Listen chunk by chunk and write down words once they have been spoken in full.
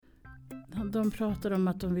de pratade om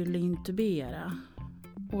att de ville intubera.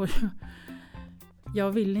 Och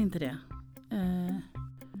jag ville inte det.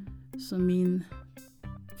 Så min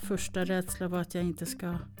första rädsla var att jag inte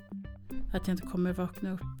kommer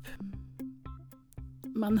vakna upp.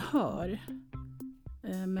 Man hör,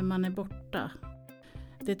 men man är borta.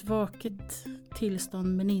 Det är ett vaket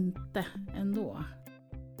tillstånd, men inte ändå.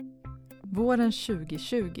 Våren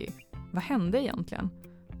 2020. Vad hände egentligen?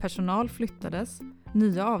 Personal flyttades,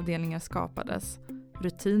 nya avdelningar skapades,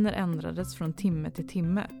 rutiner ändrades från timme till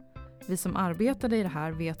timme. Vi som arbetade i det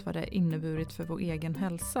här vet vad det inneburit för vår egen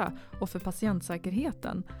hälsa och för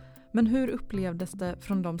patientsäkerheten. Men hur upplevdes det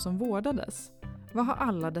från de som vårdades? Vad har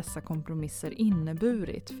alla dessa kompromisser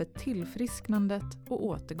inneburit för tillfrisknandet och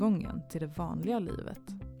återgången till det vanliga livet?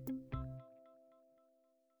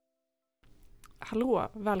 Hallå,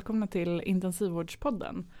 välkomna till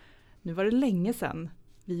Intensivvårdspodden. Nu var det länge sedan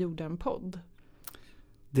vi gjorde en podd.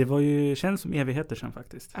 Det känns som evigheter sedan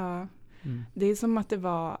faktiskt. Ja, det är som att det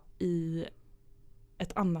var i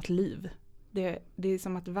ett annat liv. Det är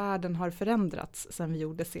som att världen har förändrats sedan vi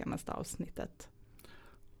gjorde senaste avsnittet.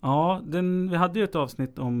 Ja, vi hade ju ett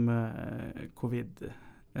avsnitt om covid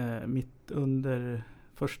mitt under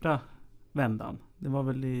första vändan. Det var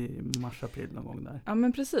väl i mars-april någon gång där. Ja,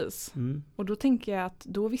 men precis. Och då tänker jag att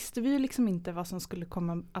då visste vi ju liksom inte vad som skulle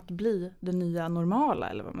komma att bli det nya normala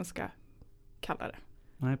eller vad man ska kalla det.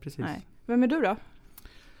 Nej, precis. Nej. Vem är du då?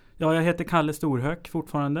 Ja, jag heter Kalle Storhök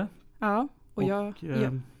fortfarande. Ja, och jag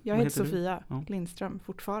heter Sofia du? Lindström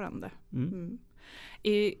fortfarande.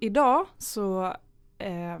 Idag så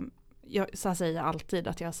så säger jag alltid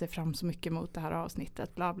att jag ser fram så mycket mot det här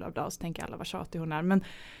avsnittet, bla bla bla, och så tänker alla vad tjatig hon är. Men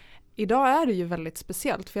idag är det ju väldigt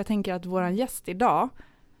speciellt, för jag tänker att våran gäst idag,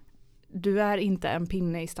 du är inte en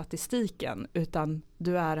pinne i statistiken, utan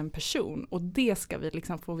du är en person, och det ska vi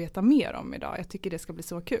liksom få veta mer om idag. Jag tycker det ska bli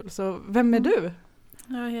så kul. Så vem är du?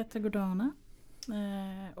 Jag heter Gordana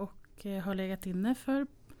och har legat inne för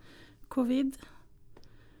covid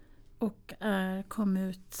och kom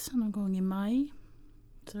ut någon gång i maj.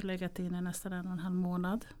 Så jag har legat inne nästan 1,5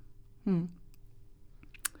 månad.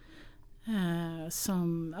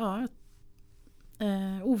 Som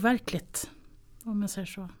overkligt, om man säger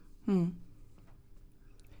så.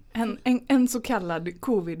 En så kallad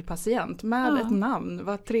covid-patient med ett namn.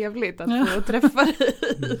 Vad trevligt att få träffa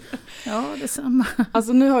dig. Ja, detsamma.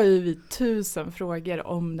 Alltså nu har ju vi 1000 frågor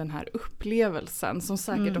om den här upplevelsen som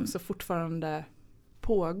säkert också fortfarande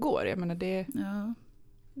pågår. Jag menar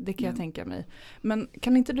det kan jag tänka mig. Men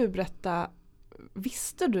kan inte du berätta,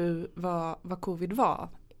 visste du vad covid var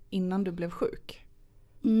innan du blev sjuk?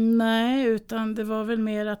 Nej, utan det var väl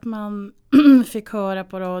mer att man fick höra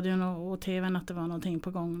på radion och tvn att det var någonting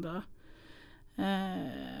på gång då.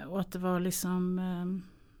 Och att det var liksom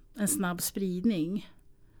en snabb spridning.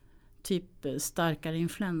 Typ starkare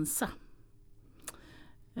influensa.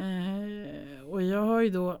 Och jag har ju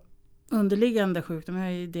då underliggande sjukdom, jag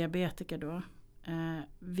är ju diabetiker då.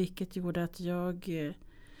 Vilket gjorde att jag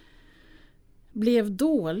blev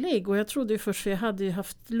dålig, och jag trodde ju först, för jag hade ju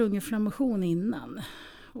haft lunginflammation innan,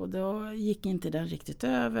 och då gick inte den riktigt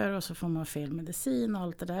över, och så får man fel medicin och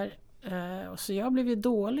allt det där, och så jag blev ju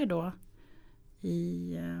dålig då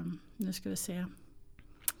i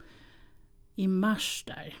mars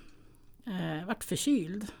där. Vart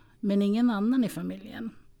förkyld, men ingen annan i familjen,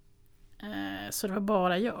 så det var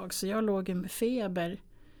bara jag, så jag låg med feber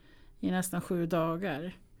i nästan 7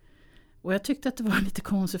 dagar. Och jag tyckte att det var lite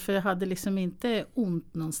konstigt, för jag hade liksom inte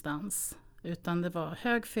ont någonstans. Utan det var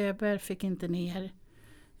hög feber, fick inte ner,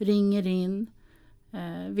 ringer in,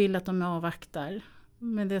 vill att de avvaktar.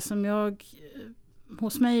 Men det som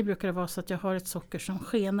hos mig brukar det vara så att jag har ett socker som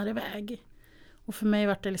skenar iväg. Och för mig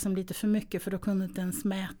var det liksom lite för mycket, för då kunde jag inte ens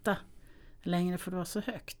mäta längre, för det var så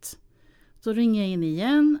högt. Så ringer jag in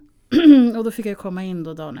igen och då fick jag komma in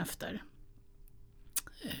då dagen efter.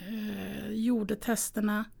 Gjorde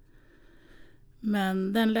testerna,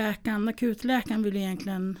 men den akutläkaren ville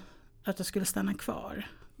egentligen att jag skulle stanna kvar,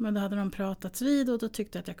 men då hade de pratats vid och då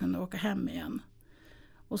tyckte jag att jag kunde åka hem igen.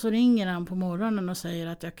 Och så ringer han på morgonen och säger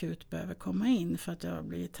att jag akut behöver komma in för att jag har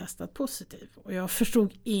blivit testad positiv, och jag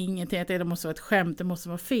förstod ingenting, att det måste vara ett skämt, det måste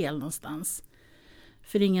vara fel någonstans,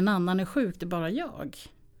 för ingen annan är sjuk, det är bara jag.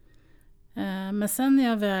 Men sen när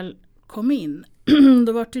jag väl kom in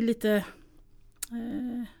då var det lite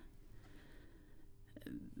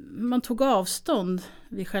man tog avstånd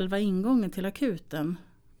vid själva ingången till akuten.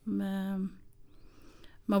 Men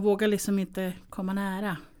man vågar liksom inte komma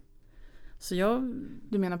nära. Så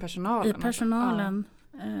Du menar personalen? Personalen.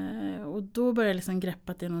 Och då började jag liksom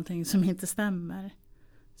greppa att det är någonting som inte stämmer.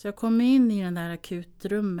 Så jag kom in i det där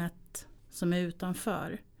akutrummet som är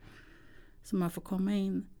utanför. Så man får komma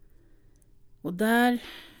in. Och där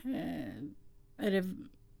är det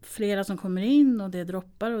flera som kommer in och det är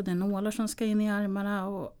droppar och det är nålar som ska in i armarna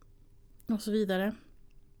och så vidare.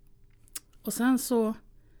 Och sen så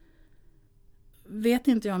vet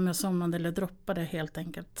inte jag om jag somnade eller droppade helt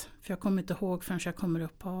enkelt. För jag kommer inte ihåg förrän jag kommer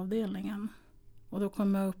upp på avdelningen. Och då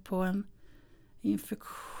kommer jag upp på en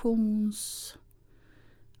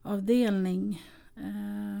infektionsavdelning.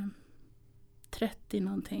 30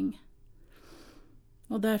 någonting.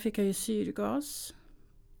 Och där fick jag ju syrgas.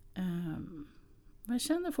 Men jag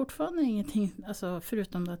kände fortfarande ingenting. Alltså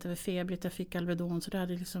förutom att det var febrigt. Jag fick Alvedon så det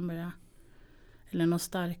hade liksom börjat. Eller något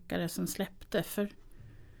starkare som släppte. För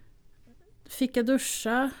fick jag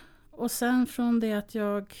duscha. Och sen från det att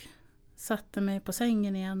jag satte mig på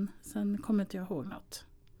sängen igen. Sen kommer inte jag ihåg något.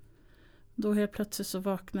 Då helt plötsligt så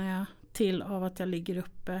vaknar jag till av att jag ligger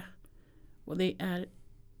uppe. Och det är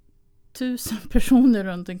 1000 personer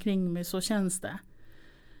runt omkring mig, så känns det.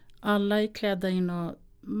 Alla är klädda i några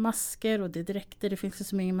masker och det är dräkter. Det finns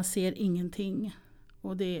liksom ingen, man ser ingenting.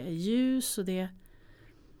 Och det är ljus och det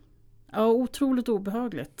är otroligt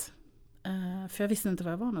obehagligt. För jag visste inte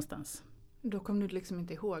var jag var någonstans. Då kom du liksom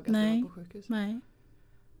inte ihåg att Nej. du var på sjukhus? Nej.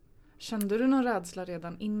 Kände du någon rädsla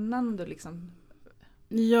redan innan du liksom...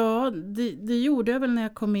 Ja, det gjorde jag väl när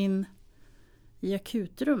jag kom in i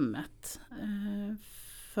akutrummet.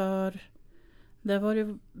 För där var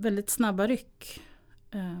det väldigt snabba ryck.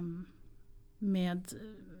 Med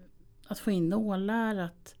att få in nålar,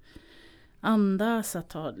 att andas,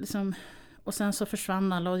 att ha liksom... Och sen så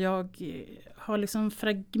försvann alla och jag har liksom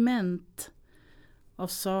fragment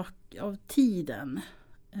av tiden.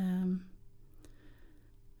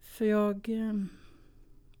 För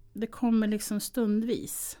det kommer liksom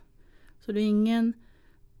stundvis. Så det är ingen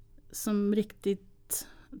som riktigt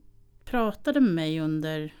pratade med mig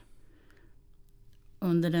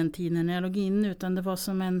under den tiden när jag låg inne, utan det var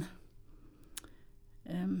som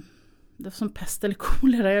det var som pest eller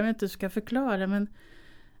kolera, jag vet inte hur jag ska förklara, men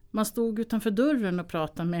man stod utanför dörren och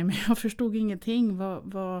pratade med mig. Jag förstod ingenting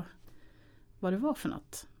vad det var för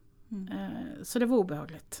något. Så det var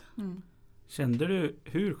obehagligt. Kände du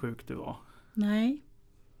hur sjuk du var? Nej.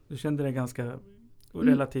 Du kände dig ganska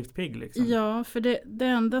relativt pigg liksom? Ja, för det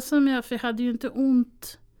enda som för jag hade ju inte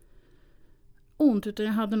ont utan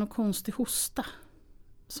jag hade någon konstig hosta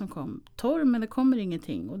som kom. Torr, men det kommer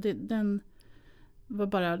ingenting. Och den var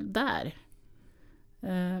bara där.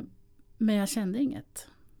 Men jag kände inget.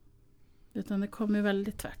 Utan det kom ju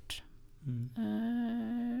väldigt tvärt.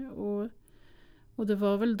 Och det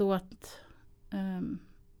var väl då att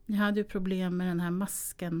jag hade ju problem med den här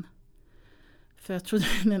masken. För jag trodde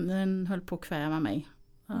den höll på att kväva mig.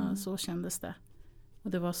 Så kändes det.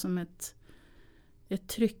 Och det var som ett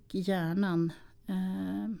tryck i hjärnan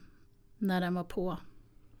när den var på.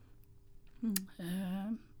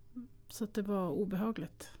 Så att det var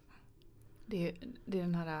obehagligt. Det är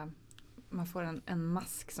den här, man får en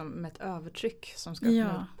mask med ett övertryck som ska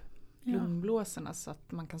öppna upp lungblåsorna så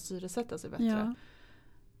att man kan syresätta sig bättre. Ja.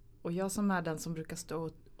 Och jag som är den som brukar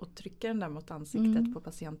stå och trycka den där mot ansiktet på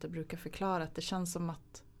patienter brukar förklara att det känns som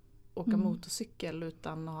att åka motorcykel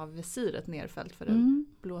utan att ha visiret nerfällt för det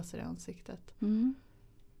blåser i ansiktet.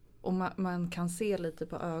 Och man kan se lite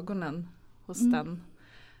på ögonen hos den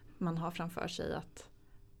man har framför sig att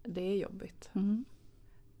det är jobbigt.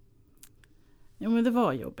 Jo, men det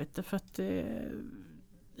var jobbigt för att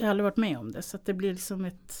jag har aldrig varit med om det, så att det blir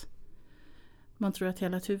liksom man tror att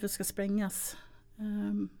hela huvudet ska sprängas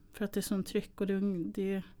för att det är sån tryck och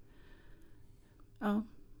det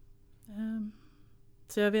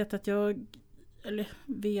så jag vet att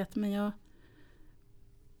men jag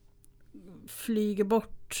flyger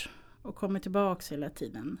bort och kommer tillbaks hela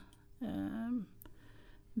tiden.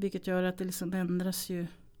 Vilket gör att det liksom ändras ju.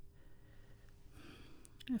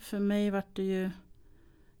 För mig var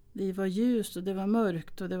det var ljust och det var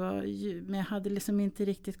mörkt och men jag hade liksom inte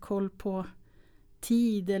riktigt koll på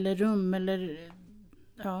tid eller rum eller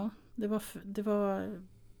det var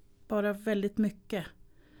bara väldigt mycket.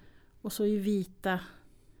 Och så i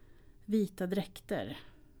vita dräkter.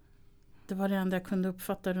 Det var det enda jag kunde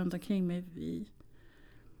uppfatta runt omkring mig.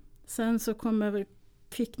 Sen så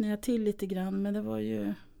kvicknade jag till lite grann, men det var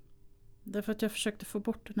ju därför att jag försökte få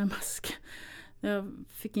bort den här masken. Jag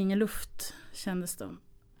fick ingen luft, kändes det.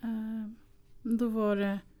 Då var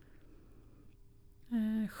det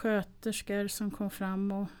sköterskor som kom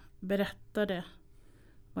fram och berättade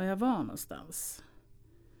var jag var någonstans.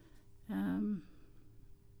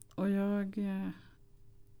 Och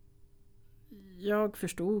jag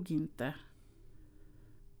förstod inte.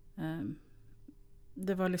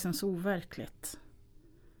 Det var liksom så overkligt.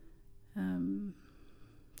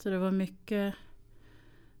 Så det var mycket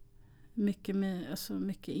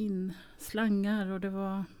slangar och det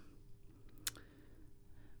var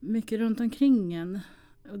mycket runt omkring en.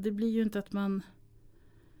 Och det blir ju inte att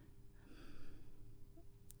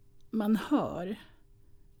man hör,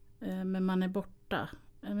 men man är borta.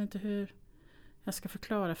 Jag vet inte hur jag ska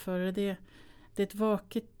förklara för det. Det är ett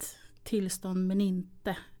vaket tillstånd men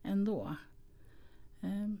inte ändå.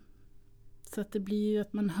 Så att det blir ju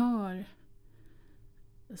att man hör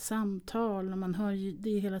samtal och man hör det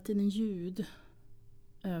är hela tiden ljud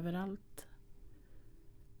överallt.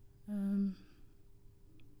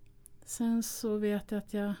 Sen så vet jag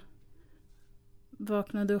att jag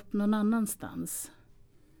vaknade upp någon annanstans.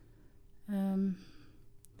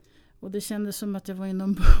 Och det kändes som att jag var i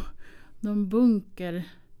någon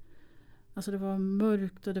bunker. Alltså det var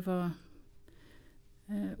mörkt och det var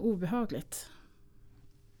obehagligt.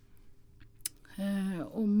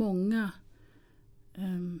 Och många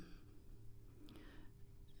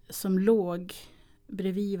som låg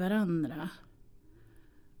bredvid varandra.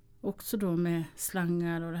 Också då med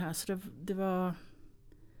slangar och det här. Så det var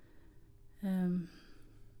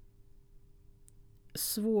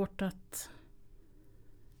svårt att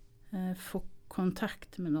få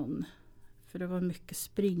kontakt med någon. För det var mycket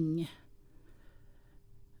spring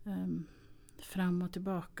fram och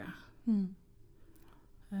tillbaka.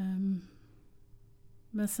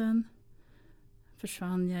 Men sen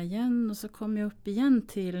försvann jag igen och så kom jag upp igen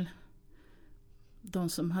till de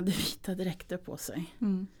som hade vita dräkter på sig.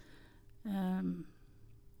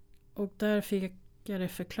 Och där fick jag det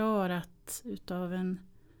förklarat utav en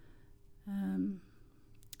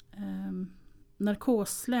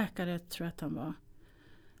narkosläkare, tror jag att han var,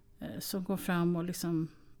 som kom fram och liksom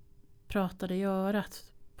pratade i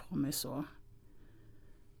örat på mig så.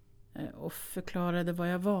 Och förklarade var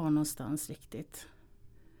jag var någonstans riktigt.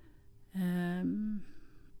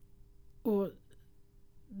 Och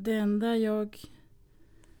det enda jag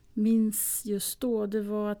minns just då, det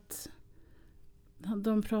var att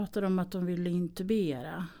de pratade om att de ville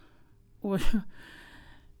intubera. Och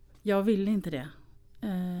jag ville inte det.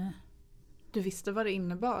 Du visste vad det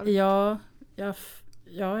innebar? Ja,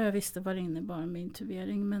 jag visste vad det innebar med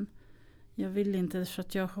intubering. Men jag ville inte, för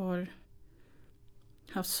att jag har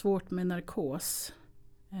haft svårt med narkos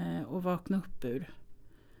och vakna upp ur.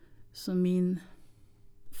 Så min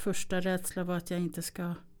första rädsla var att jag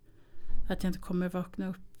inte kommer vakna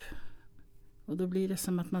upp. Och då blir det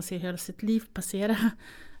som att man ser hela sitt liv passera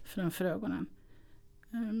framför ögonen.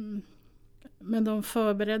 Men de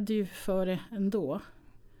förberedde ju för det ändå.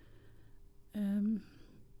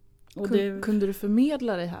 Och kunde du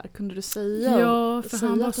förmedla det här? Kunde du säga? Ja, för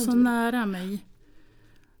han var så nära mig.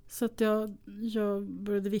 Så att jag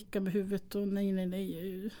började vicka med huvudet och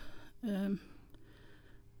nej.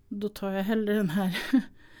 Då tar jag hellre den här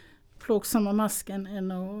plågsamma masken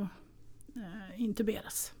än att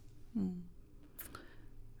intuberas.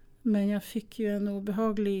 Men jag fick ju en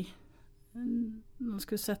obehaglig... De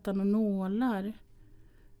skulle sätta några nålar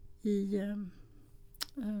i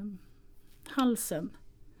halsen.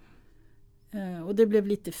 Och det blev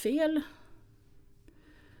lite fel.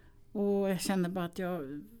 Och jag kände bara att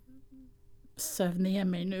jag söv ner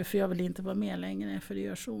mig nu, för jag vill inte vara med längre, för det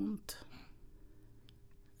gör så ont.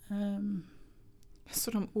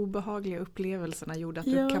 Så de obehagliga upplevelserna gjorde att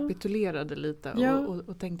du kapitulerade lite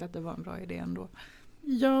och tänkte att det var en bra idé ändå?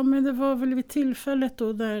 Ja, men det var väl vid tillfället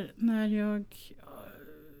då där när jag...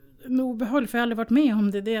 obehagligt, för jag har aldrig varit med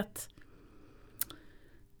om det. Det är att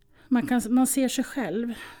man ser sig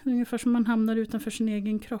själv. Ungefär som man hamnar utanför sin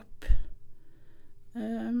egen kropp.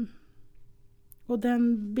 Och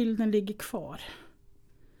den bilden ligger kvar.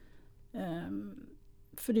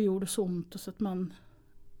 För det gjorde så ont. Och så att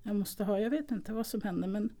jag vet inte vad som hände.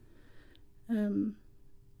 Men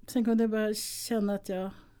sen kunde jag bara känna att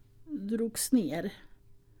jag drogs ner.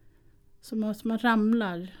 Som att man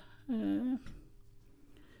ramlar.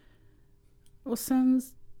 Och sen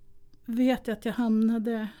vet jag att jag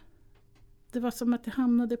hamnade... Det var som att jag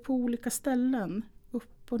hamnade på olika ställen.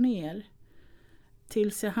 Upp och ner.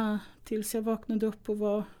 Tills jag vaknade upp och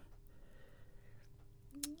var...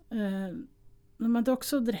 De hade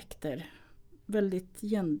också dräkter. Väldigt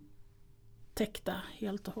igentäckta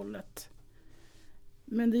helt och hållet.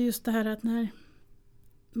 Men det är just det här att när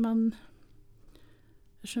man...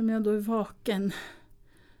 Eftersom jag då är vaken...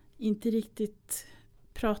 Inte riktigt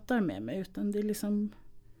pratar med mig. Utan det liksom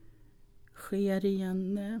sker i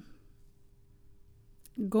en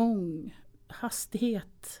gång.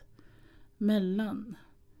 Hastighet mellan.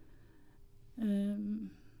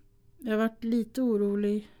 Jag varit lite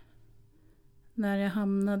orolig när jag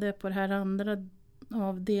hamnade på den här andra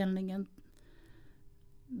avdelningen.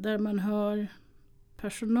 där man hör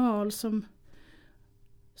personal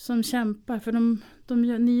som kämpar,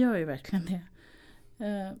 för ni gör ju verkligen det.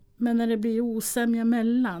 Men när det blir osämja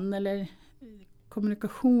mellan, eller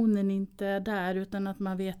kommunikationen inte är där, utan att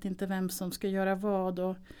man vet inte vem som ska göra vad,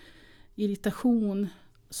 och irritation,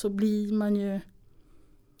 så blir man ju,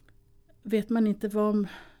 vet man inte vad,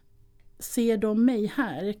 ser de mig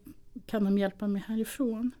här, kan de hjälpa mig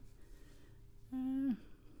härifrån?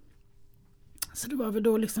 Så det var väl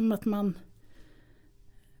då liksom att man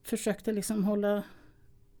försökte liksom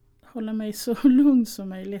hålla mig så lugn som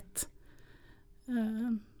möjligt.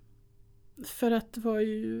 För att det var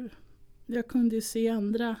ju, jag kunde ju se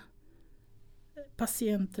andra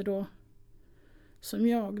patienter då, som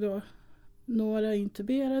jag då, några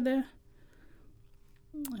intuberade,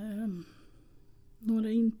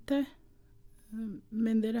 några inte.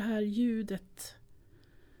 Men det är det här ljudet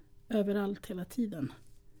överallt hela tiden.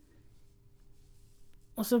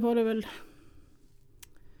 Och så var det väl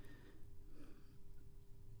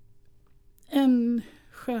en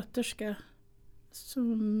sköterska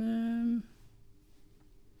som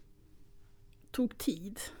tog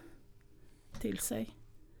tid till sig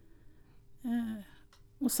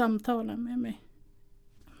och samtalade med mig.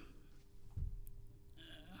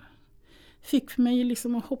 Fick mig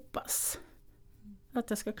liksom att hoppas att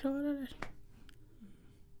jag ska klara det.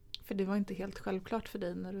 För det var inte helt självklart för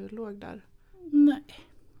dig när du låg där? Nej,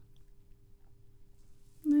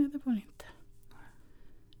 det var det inte.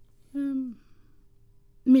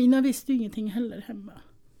 Mina visste ju ingenting heller hemma.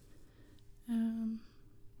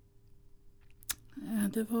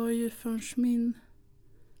 Det var ju först min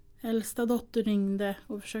äldsta dotter ringde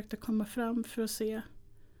och försökte komma fram för att se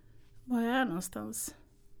var jag är någonstans.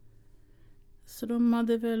 Så de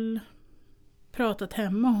hade väl pratat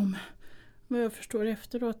hemma om, vad jag förstår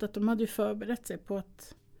efteråt, att de hade ju förberett sig på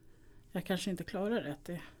att jag kanske inte klarar det, att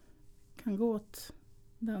det kan gå åt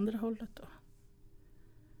det andra hållet då.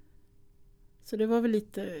 Så det var väl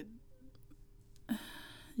lite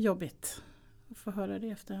jobbigt att få höra det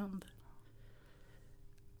i efterhand.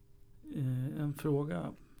 En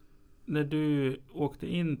fråga. När du åkte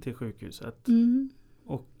in till sjukhuset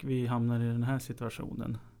och vi hamnade i den här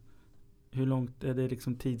situationen, hur långt är det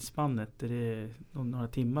liksom tidsspannet? Är det några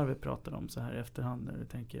timmar vi pratar om så här i efterhand när du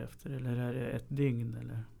tänker efter? Eller är det ett dygn?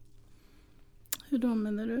 Eller? Hur då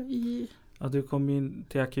menar du? Ja, du kom in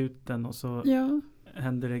till akuten och så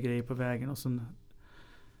händer det grejer på vägen och så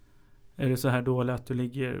är det så här dåligt att du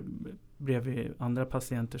ligger bredvid andra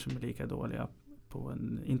patienter som är lika dåliga på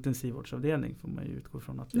en intensivvårdsavdelning, får man ju utgå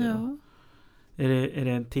från att det är. Är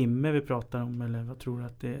det en timme vi pratar om, eller vad tror du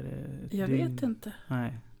att det är? Jag vet inte.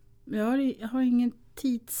 Nej. Jag har ingen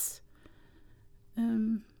tids...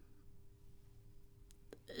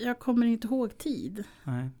 jag kommer inte ihåg tid.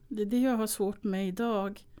 Nej. Det är det jag har svårt med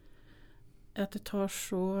idag. Att det tar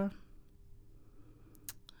så...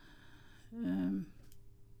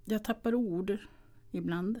 jag tappar ord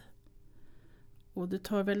ibland. Och det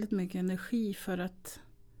tar väldigt mycket energi för att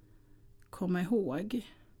komma ihåg.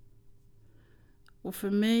 Och för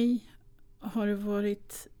mig har det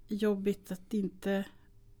varit jobbigt att inte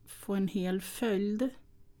få en hel följd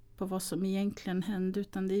på vad som egentligen hände,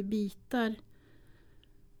 utan det är bitar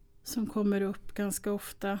som kommer upp ganska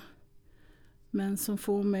ofta, men som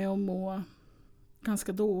får mig att må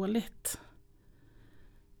ganska dåligt.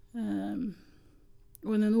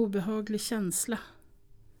 Och en obehaglig känsla.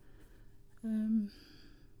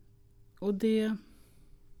 Och det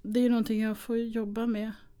är någonting jag får jobba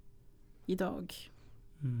med idag.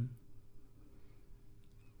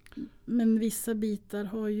 Men vissa bitar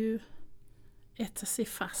har ju ätit sig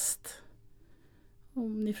fast.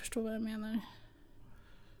 Om ni förstår vad jag menar.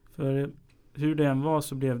 För hur det än var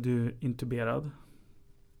så blev du intuberad.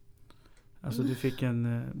 Alltså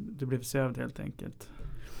du blev sövd helt enkelt.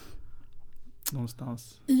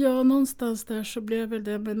 Någonstans. Ja, någonstans där så blev väl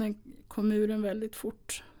det, men den kom ur den väldigt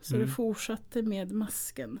fort. Så det fortsatte med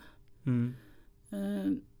masken.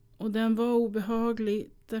 Och den var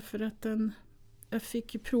obehaglig därför att jag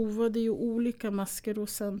fick ju provade ju olika masker och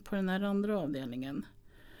sen på den här andra avdelningen.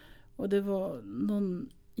 Och det var någon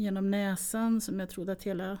genom näsan som jag trodde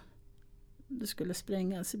att det skulle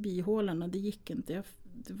sprängas i bihålan, och det gick inte.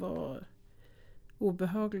 Det var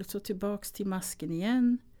obehagligt, så tillbaks till masken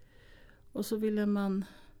igen. Och så ville man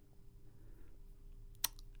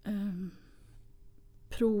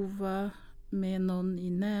prova med någon i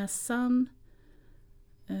näsan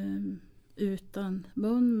utan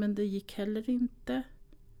mun, men det gick heller inte.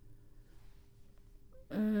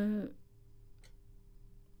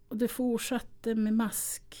 Och det fortsatte med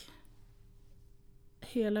mask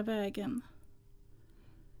hela vägen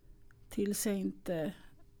tills jag inte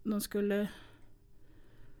de skulle,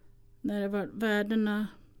 när värdena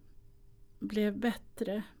blev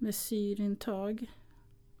bättre med syrintag,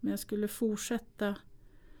 men jag skulle fortsätta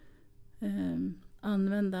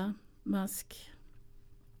använda mask.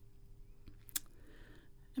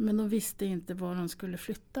 Men de visste inte var de skulle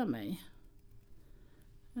flytta mig.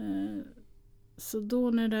 Så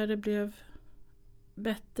då när det blev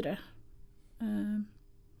bättre,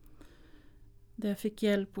 där jag fick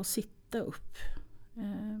hjälp att sitta upp,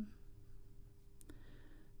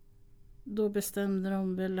 då bestämde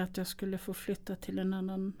de väl att jag skulle få flytta till en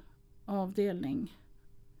annan avdelning.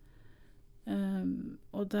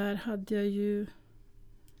 Och där hade jag ju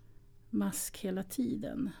mask hela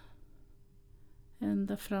tiden.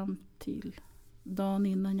 Ända fram till dagen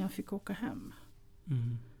innan jag fick åka hem.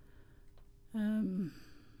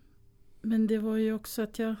 Men det var ju också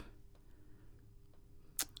att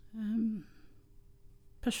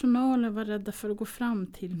personalen var rädda för att gå fram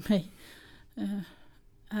till mig.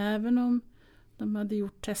 Även om de hade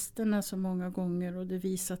gjort testerna så många gånger och det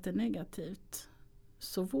visat det negativt,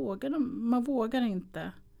 så man vågar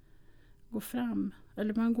inte gå fram.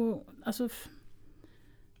 Eller man går, alltså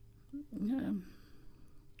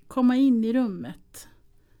komma in i rummet,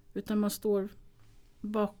 utan man står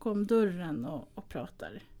bakom dörren och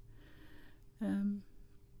pratar.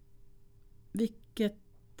 Vilket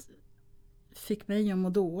fick mig att må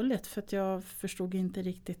dåligt, för att jag förstod inte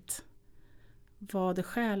riktigt vad det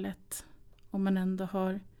skälet, om man ändå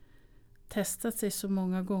har testat sig så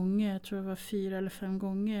många gånger, jag tror det var 4 eller 5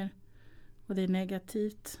 gånger, och det är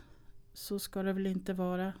negativt, så ska det väl inte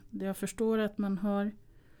vara. Jag förstår att man har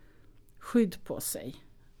skydd på sig.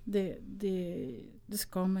 Det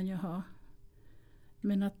ska man ju ha.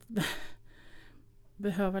 Men att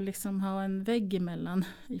behöva liksom ha en vägg emellan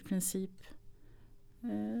i princip,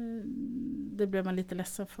 det blev man lite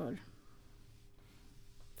ledsen för.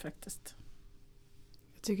 Faktiskt.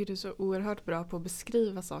 Jag tycker du är så oerhört bra på att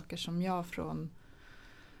beskriva saker som jag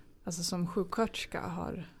som sjuksköterska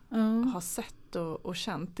har sett och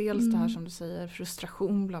känt. Dels det här som du säger,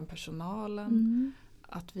 frustration bland personalen.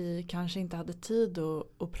 Att vi kanske inte hade tid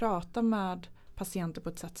att prata med patienter på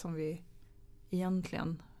ett sätt som vi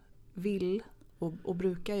egentligen vill och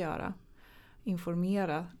brukar göra.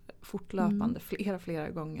 Informera fortlöpande flera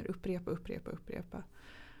gånger. Upprepa.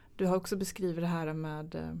 Du har också beskrivit det här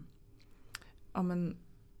med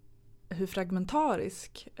hur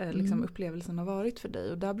fragmentarisk upplevelsen har varit för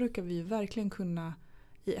dig. Och där brukar vi ju verkligen kunna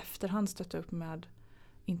i efterhand stötta upp med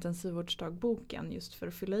intensivvårdsdagboken, just för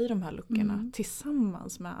att fylla i de här luckorna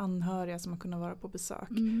tillsammans med anhöriga som har kunnat vara på besök.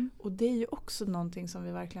 Och det är ju också någonting som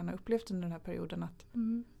vi verkligen har upplevt under den här perioden, att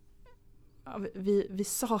vi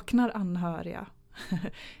saknar anhöriga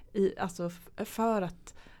alltså för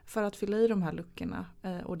att fylla i de här luckorna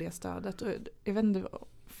och det stödet. Och jag vet inte,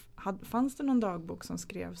 fanns det någon dagbok som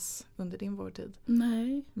skrevs under din vårdtid?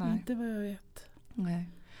 Nej, inte vad jag vet. Nej.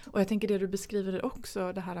 Och jag tänker det du beskriver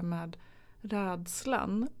också, det här med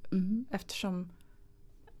rädslan, eftersom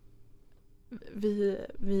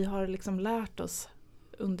vi har liksom lärt oss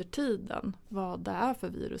under tiden vad det är för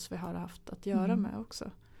virus vi har haft att göra med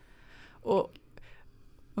också. Och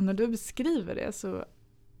när du beskriver det så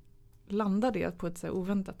landar det på ett så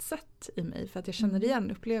oväntat sätt i mig, för att jag känner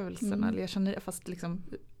igen upplevelserna, eller jag känner, fast liksom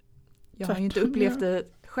jag har ju inte upplevt det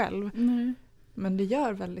själv. Men det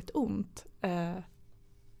gör väldigt ont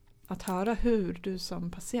att höra hur du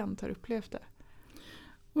som patient har upplevt det.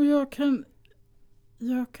 Och jag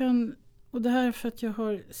kan, och det här är för att jag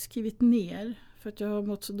har skrivit ner, för att jag har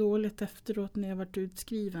mått så dåligt efteråt när jag varit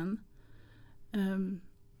utskriven.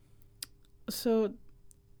 Så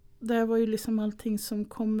det var ju liksom allting som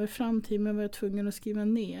kommer fram till mig var jag tvungen att skriva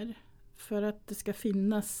ner, för att det ska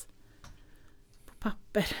finnas på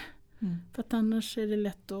papper. För att annars är det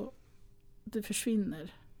lätt att det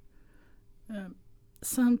försvinner.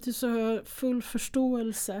 Samtidigt så har jag full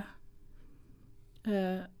förståelse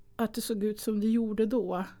att det såg ut som det gjorde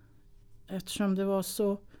då, eftersom det var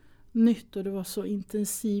så nytt och det var så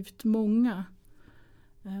intensivt många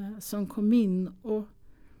som kom in. Och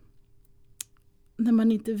när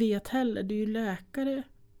man inte vet heller, det är ju läkare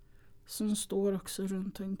som står också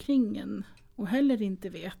runt omkring en och heller inte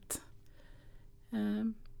vet.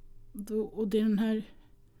 Och det är den här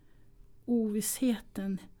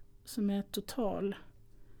ovissheten som är total,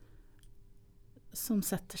 som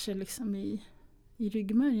sätter sig liksom i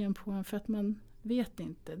ryggmärgen på en, för att man vet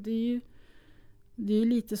inte. Det är ju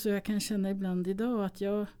lite så jag kan känna ibland idag, att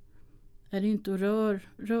jag är inte och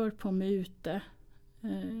rör på mig ute.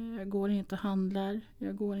 Jag går inte och handlar.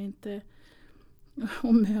 Jag går inte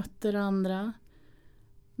och möter andra.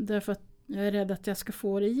 Därför att jag är rädd att jag ska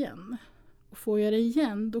få det igen. Och får jag det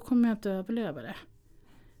igen, då kommer jag inte överleva det.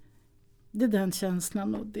 Det är den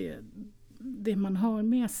känslan och det man har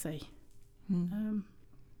med sig.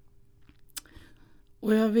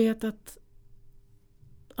 Och jag vet att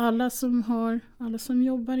alla som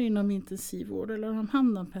jobbar inom intensivvård eller har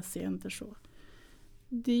hand om patienter så,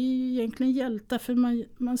 det är ju egentligen hjältar, för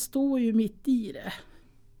man står ju mitt i det.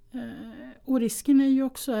 Och risken är ju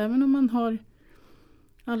också, även om man har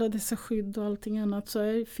alla dessa skydd och allting annat,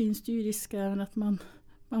 så finns det ju risk även att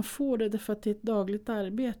man får det för att det är ett dagligt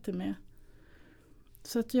arbete med.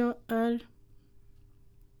 Så att jag är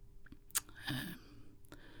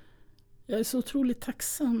så otroligt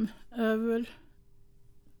tacksam över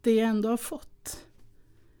det jag ändå har fått.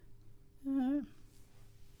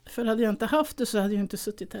 För hade jag inte haft det så hade jag inte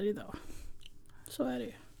suttit här idag. Så är det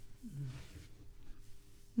ju.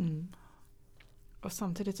 Och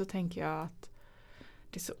samtidigt så tänker jag att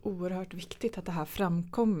det är så oerhört viktigt att det här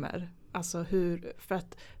framkommer. Alltså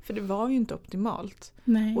för det var ju inte optimalt.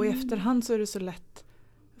 Nej. Och i efterhand så är det så lätt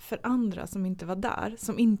för andra som inte var där,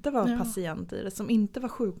 som inte var patient i det, som inte var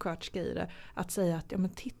sjuksköterska i det, att säga att ja men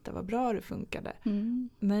titta vad bra det funkade.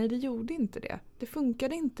 Nej, det gjorde inte det. Det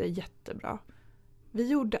funkade inte jättebra. Vi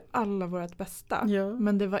gjorde alla vårt bästa,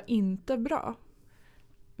 men det var inte bra.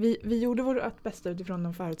 Vi gjorde vårt bästa utifrån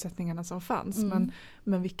de förutsättningarna som fanns,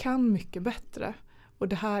 men vi kan mycket bättre. Och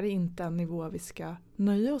det här är inte en nivå vi ska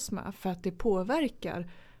nöja oss med, för att det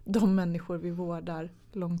påverkar de människor vi vårdar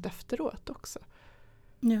långt efteråt också.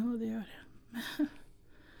 Ja, det gör det.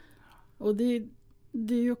 Och det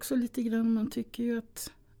är ju också lite grann, man tycker ju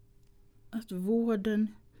att vården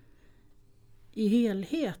i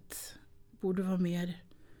helhet borde vara mer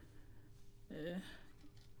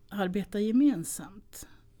arbeta gemensamt.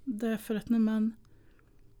 Därför att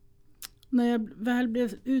när jag väl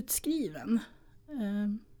blev utskriven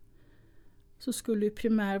så skulle ju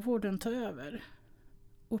primärvården ta över.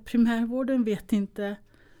 Och primärvården vet inte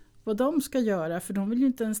vad de ska göra, för de vill ju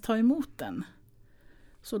inte ens ta emot den.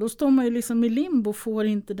 Så då står man ju liksom i limbo och får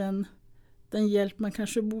inte den hjälp man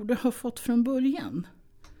kanske borde ha fått från början.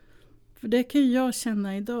 För det kan ju jag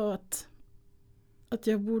känna idag att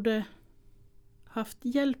jag borde haft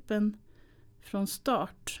hjälpen från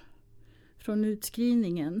start, från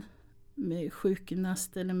utskrivningen med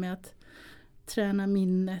sjukgymnast eller med att träna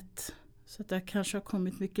minnet, så att jag kanske har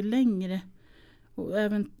kommit mycket längre och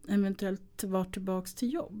även eventuellt var tillbaks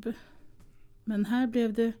till jobb. Men här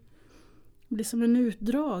blev det som en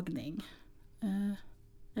utdragning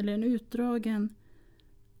eller en utdragen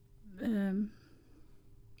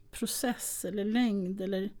process eller längd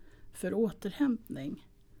eller för återhämtning.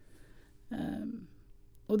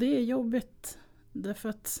 Och det är jobbigt, därför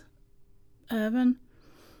att även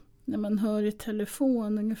när man hör i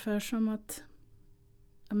telefon ungefär som att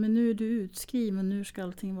ja, men nu är du utskriven, nu ska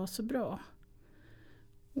allting vara så bra.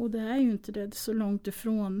 Och det är ju inte det, det är så långt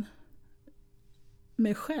ifrån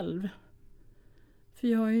mig själv. För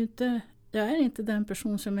jag är inte den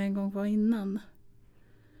person som jag en gång var innan.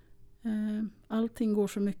 Allting går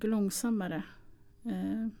så mycket långsammare.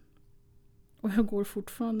 Och jag går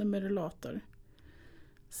fortfarande med rullator.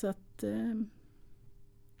 Så att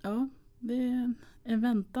ja, det är en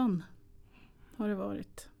väntan har det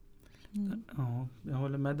varit. Ja, jag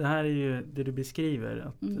håller med. Det här är ju det du beskriver,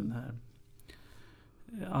 att den här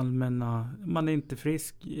allmänna, man är inte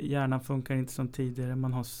frisk, hjärnan funkar inte som tidigare,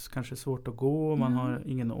 man har kanske svårt att gå, man har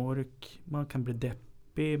ingen ork, man kan bli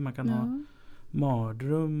deppig, man kan ha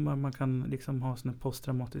mardrömmar, man kan liksom ha sån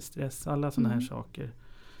posttraumatisk stress, alla såna här saker.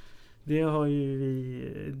 Det har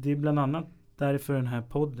ju det är bland annat därför den här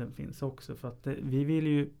podden finns också, för att vi vill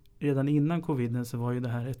ju, redan innan coviden så var ju det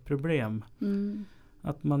här ett problem.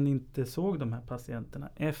 Att man inte såg de här patienterna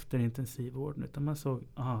efter intensivvården, utan man såg,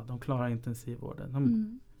 de klarar intensivvården.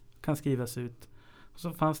 De kan skrivas ut. Och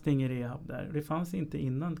så fanns det ingen rehab där. Det fanns inte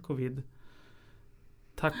innan covid.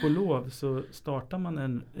 Tack och lov så startar man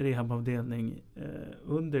en rehabavdelning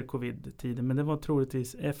under covid-tiden. Men det var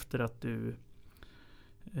troligtvis efter att du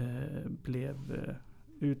blev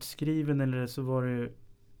utskriven, eller så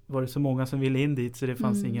var det så många som ville in dit så det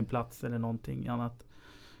fanns ingen plats eller någonting annat.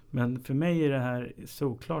 Men för mig är det här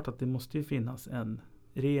såklart att det måste ju finnas en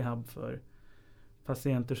rehab för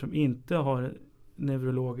patienter som inte har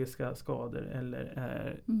neurologiska skador eller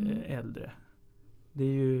är äldre. Det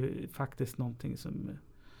är ju faktiskt någonting som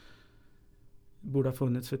borde ha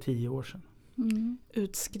funnits för 10 år sedan.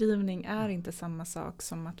 Utskrivning är inte samma sak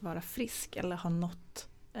som att vara frisk eller ha nått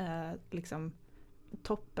liksom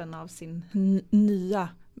toppen av sin nya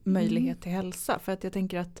möjlighet till hälsa. För att jag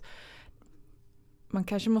tänker att man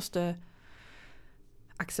kanske måste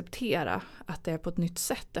acceptera att det är på ett nytt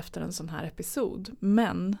sätt efter en sån här episod.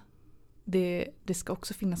 Men det ska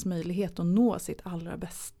också finnas möjlighet att nå sitt allra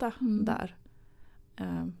bästa där.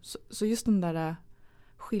 Så just den där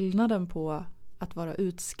skillnaden på att vara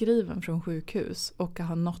utskriven från sjukhus och att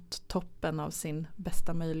ha nått toppen av sin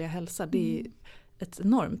bästa möjliga hälsa, det är ett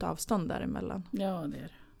enormt avstånd däremellan. Ja, det är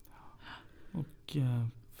det. Och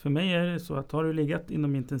för mig är det så att har du legat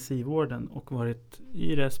inom intensivvården och varit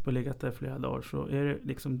i resp och legat där flera dagar, så är det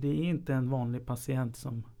liksom, det är inte en vanlig patient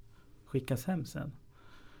som skickas hem sen.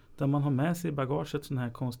 Där man har med sig i bagaget sådana här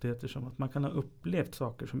konstigheter som att man kan ha upplevt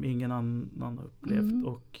saker som ingen annan har upplevt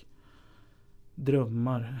och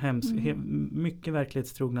drömmar, mycket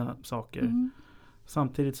verklighetstrogna saker.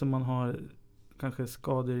 Samtidigt som man har kanske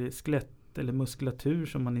skador i skelett eller muskulatur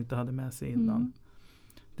som man inte hade med sig innan.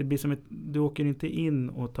 Det blir som du åker inte in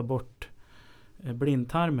och tar bort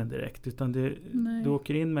blindtarmen direkt, utan du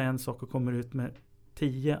åker in med en sak och kommer ut med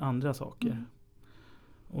 10 andra saker.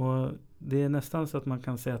 Och det är nästan så att man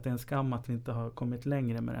kan säga att det är en skam att vi inte har kommit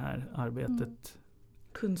längre med det här arbetet.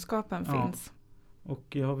 Kunskapen finns. Och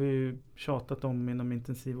det har vi ju tjatat om inom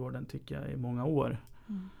intensivvården, tycker jag, i många år.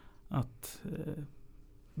 Att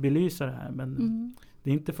belysa det här. Men det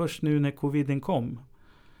är inte först nu när coviden kom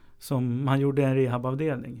som man gjorde en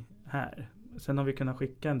rehabavdelning här. Sen har vi kunnat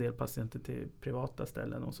skicka en del patienter till privata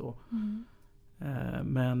ställen och så.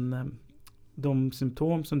 Men de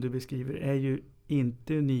symptom som du beskriver är ju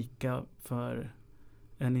inte unika för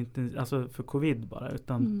för covid bara,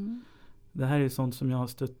 utan det här är sånt som jag har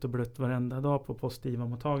stött och blött varenda dag på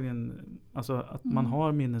post-IVA-mottagningen. Alltså att man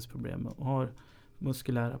har minnesproblem och har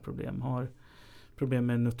muskulära problem, har problem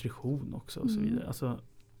med nutrition också och så vidare. Alltså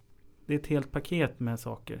det är ett helt paket med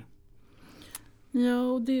saker. Ja,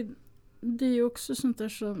 och det är också sånt där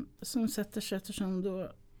som sätter sig, eftersom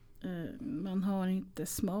då man har inte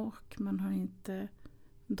smak, man har inte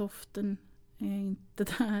doften, är inte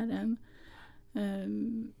där än.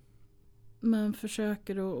 Man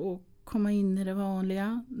försöker att komma in i det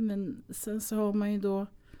vanliga, men sen så har man ju då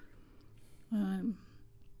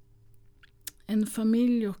en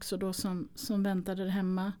familj också då som väntade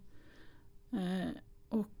hemma.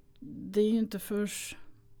 Och det är ju inte först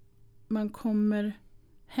man kommer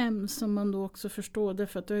hem som man då också förstår det,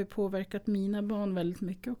 för att det har ju påverkat mina barn väldigt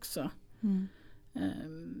mycket också.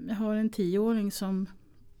 Jag har en 10-åring som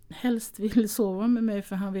helst vill sova med mig,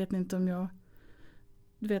 för han vet inte om jag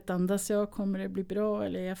andas jag, kommer det bli bra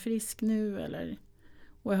eller är jag frisk nu,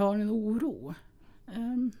 och jag har en oro.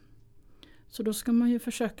 Så då ska man ju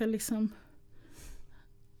försöka liksom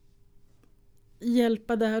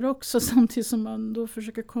hjälpa där också, samtidigt som man då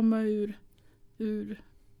försöker komma ur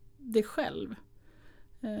det själv.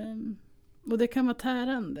 Och det kan vara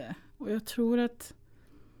tärande. Och jag tror att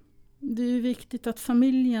det är viktigt att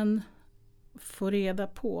familjen får reda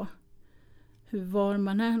på var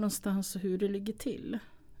man är någonstans och hur det ligger till.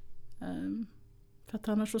 För att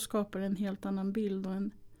annars så skapar det en helt annan bild och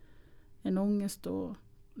en ångest och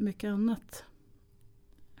mycket annat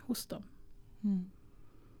hos dem.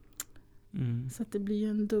 Så att det blir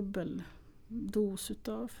en dubbel dos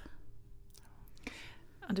utav.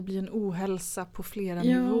 Ja, det blir en ohälsa på flera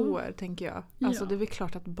nivåer, tänker jag. Alltså det är väl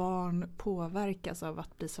klart att barn påverkas av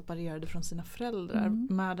att bli separerade från sina föräldrar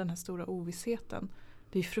med den här stora ovissheten.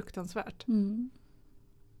 Det är fruktansvärt.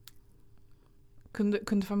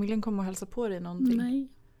 Kunde familjen komma och hälsa på dig någonting? Nej.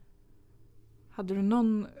 Hade du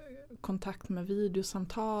någon kontakt med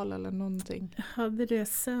videosamtal eller någonting? Jag hade det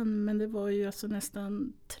sen, men det var ju alltså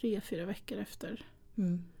nästan 3-4 veckor efter.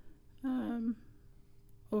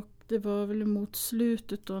 Och det var väl emot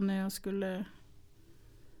slutet då, när jag skulle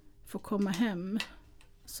få komma hem,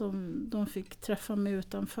 som de fick träffa mig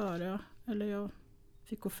utanför. Ja. Eller jag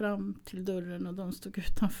fick gå fram till dörren och de stod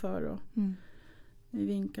utanför och vi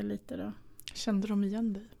vinkade lite då. Kände de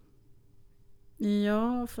igen dig?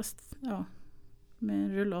 Ja, fast med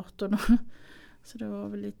en rullator då. Så det var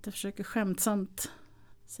väl lite, försöker skämtsamt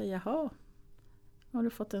säga, jaha, har du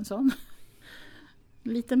fått en sån?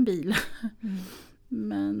 En liten bil.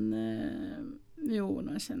 Men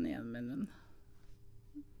de känner igen mig.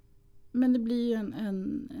 Men det blir ju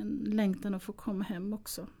en längtan att få komma hem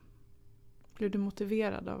också. Blev du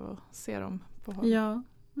motiverad av att se dem på håll? Ja,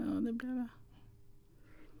 det blev jag.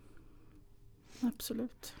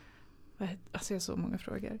 Absolut. Alltså jag har så många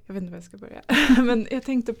frågor. Jag vet inte var jag ska börja. Men jag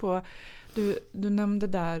tänkte på, du nämnde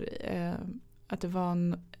där att det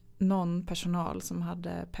var någon personal som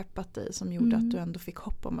hade peppat dig, som gjorde att du ändå fick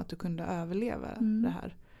hopp om att du kunde överleva det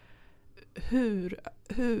här.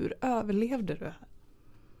 Hur överlevde du?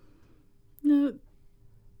 Ja,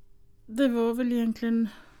 det var väl egentligen,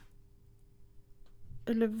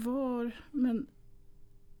 men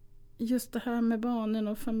just det här med barnen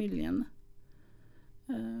och familjen.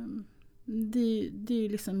 det är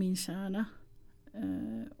liksom min kärna.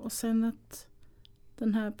 Och sen att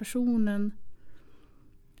den här personen,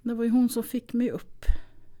 det var ju hon som fick mig upp.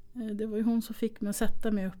 Det var ju hon som fick mig att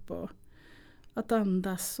sätta mig upp och att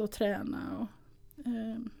andas och träna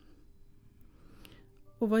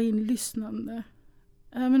och vara inlyssnande.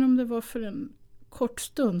 Även om det var för en kort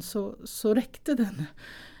stund så räckte den.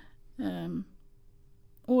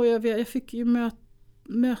 Och jag fick ju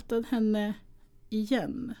möta henne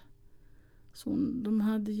igen. Så de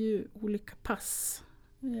hade ju olika pass.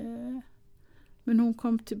 Men hon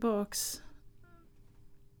kom tillbaks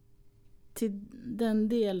till den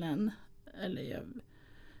delen. Eller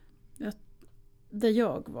där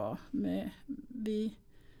jag var.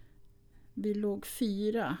 Vi låg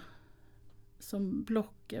 4 som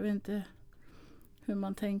block. Jag vet inte hur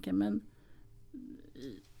man tänker, men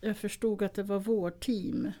jag förstod att det var vår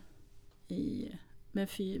team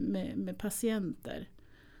med patienter.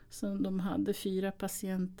 Så de hade 4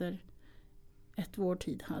 patienter. 1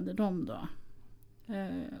 vårdtid hade de då.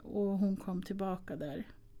 Och hon kom tillbaka där.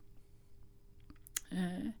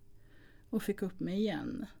 Och fick upp mig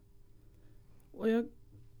igen. Och jag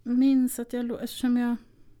minns att jag låg, eftersom jag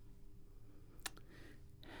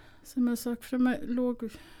som jag sa, för jag låg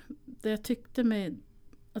där jag tyckte mig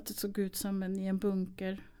att det såg ut som i en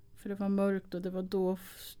bunker. För det var mörkt och det var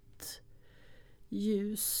doft,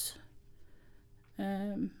 ljus.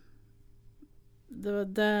 Det var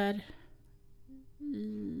där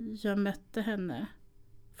jag mötte henne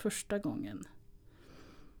första gången.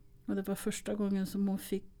 Och det var första gången som hon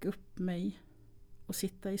fick upp mig och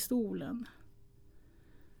sitta i stolen.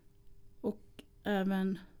 Och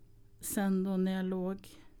även sen då när jag låg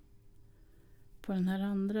på den här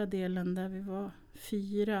andra delen där vi var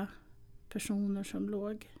 4 personer som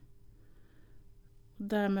låg. Och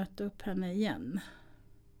där mötte upp henne igen.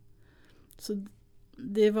 Så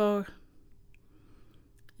det var...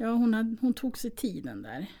 Ja, hon tog sig tiden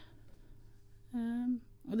där.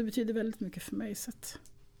 Och det betyder väldigt mycket för mig. Så att,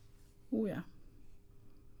 ja.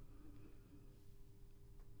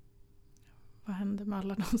 Vad hände med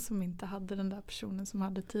alla de som inte hade den där personen som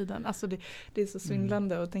hade tiden? Alltså det är så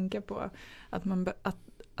svindlande att tänka på.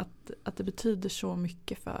 Att det betyder så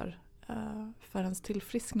mycket för ens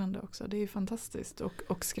tillfrisknande också. Det är ju fantastiskt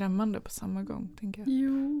och skrämmande på samma gång, tänker jag.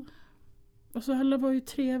 Jo. Och så alla var ju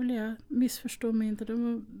trevliga. Missförstå mig inte.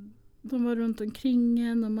 De var runt omkring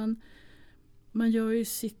en och man gör ju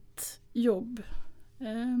sitt jobb.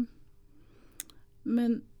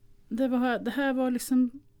 Men det här var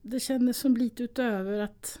liksom, det kändes som lite utöver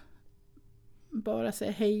att bara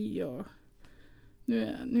säga hej och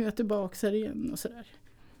nu är jag tillbaka här igen och sådär.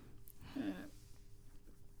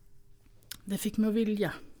 Det fick mig att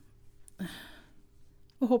vilja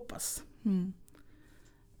och hoppas.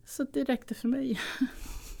 Så det räckte för mig.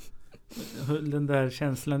 Den där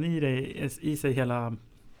känslan i sig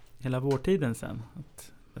hela vårtiden sen.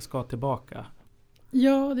 Att jag ska tillbaka.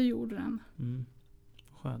 Ja, det gjorde den.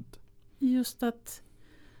 Skönt. Just att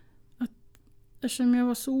eftersom jag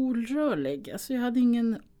var så orörlig. Alltså jag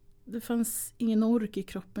hade det fanns ingen ork i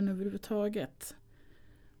kroppen överhuvudtaget.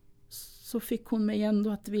 Så fick hon mig ändå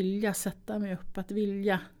att vilja sätta mig upp. Att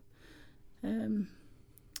vilja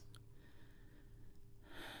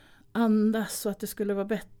andas så att det skulle vara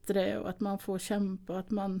bättre. Och att man får kämpa.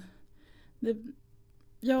 Att man...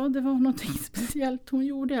 det var någonting speciellt hon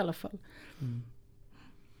gjorde i alla fall.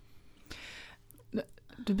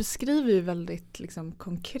 Du beskriver ju väldigt liksom,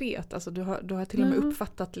 konkret. Alltså, du har till och med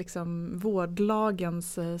uppfattat liksom,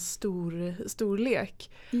 vårdlagens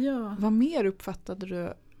storlek. Ja. Vad mer uppfattade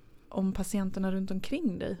du om patienterna runt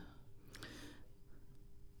omkring dig?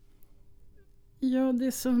 Ja,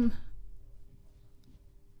 det som...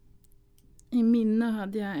 I minne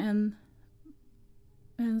hade jag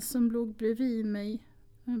en som låg bredvid mig.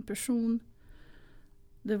 En person.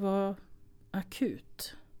 Det var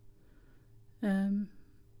akut.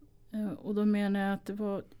 Och då menar jag att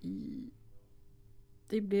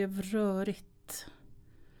det blev rörigt.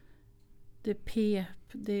 Det pep.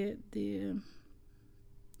 Det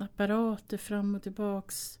apparater fram och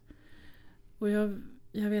tillbaks. Och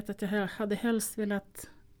jag vet att jag hade helst velat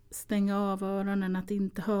stänga av öronen, att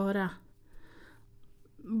inte höra.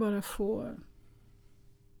 Bara få...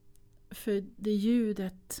 För det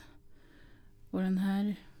ljudet och den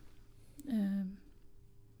här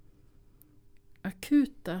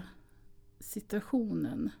akuta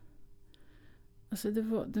situationen. Alltså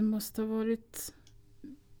det måste ha varit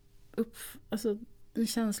alltså en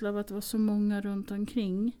känsla av att det var så många runt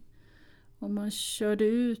omkring. Och man körde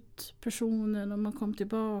ut personen och man kom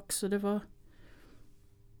tillbaka. Så det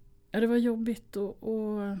var jobbigt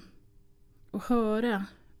att höra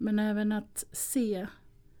Men även att se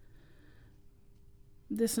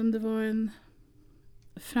det som det var en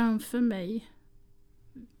framför mig.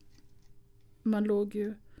 Man låg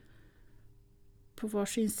ju på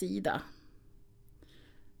varsin sida.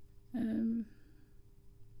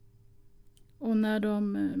 Och när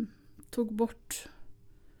de tog bort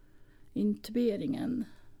intuberingen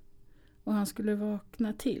och han skulle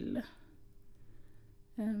vakna till,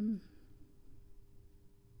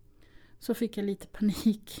 så fick jag lite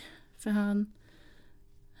panik. För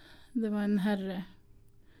det var en herre.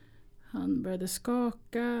 Han började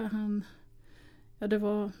skaka. Det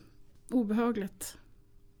var obehagligt.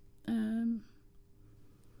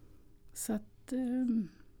 Så att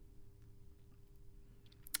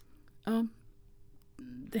ja,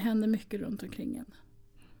 det hände mycket runt omkring en.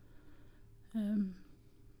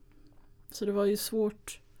 Så det var ju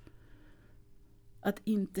svårt att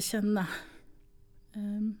inte känna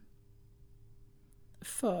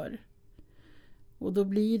för. Och då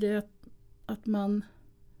blir det att man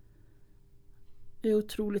är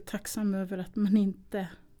otroligt tacksam över att man inte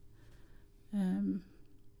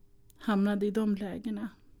hamnade i de lägena.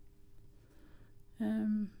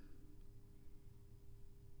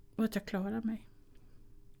 Och att jag klarar mig.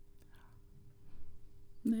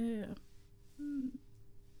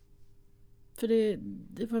 För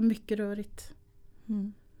det var mycket rörigt.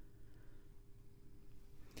 Mm.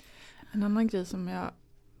 En annan grej som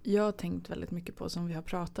jag har tänkt väldigt mycket på, som vi har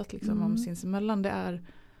pratat liksom om sinsemellan, det är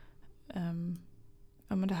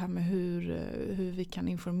men det här med hur vi kan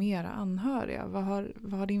informera anhöriga. Vad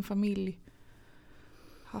har din familj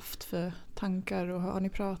haft för tankar, och har ni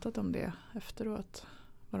pratat om det efteråt?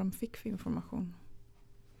 Vad de fick för information?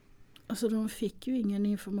 Alltså de fick ju ingen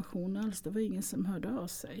information alls. Det var ingen som hörde av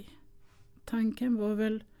sig. Tanken var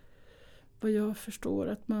väl, vad jag förstår,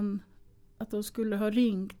 att de skulle ha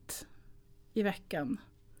ringt i veckan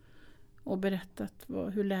och berättat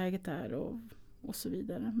hur läget är och så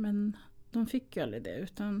vidare. Men de fick ju aldrig det,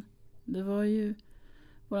 utan det var ju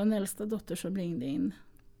vår äldsta dotter som ringde in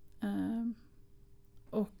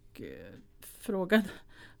och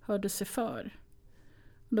hörde sig för.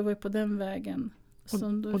 Och det var ju på den vägen.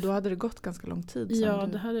 Och då hade det gått ganska lång tid? Ja,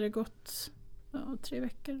 det hade det gått 3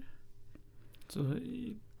 veckor. Så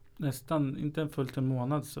nästan, inte fullt en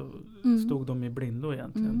månad, så stod de i blindo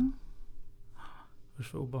egentligen. Det var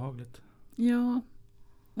så obehagligt. Ja,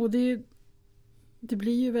 och det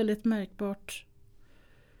blir ju väldigt märkbart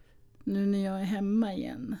nu när jag är hemma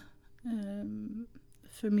igen.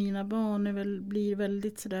 För mina barn blir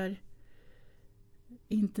väldigt sådär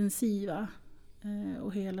intensiva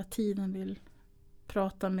och hela tiden vill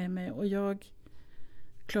prata med mig, och jag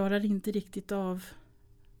klarar inte riktigt av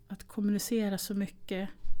att kommunicera så mycket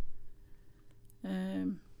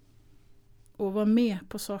och vara med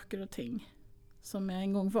på saker och ting som jag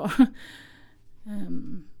en gång var.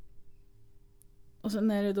 Och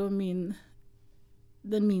sen är det då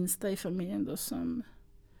den minsta i familjen då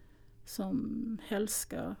som helst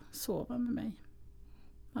ska sova med mig.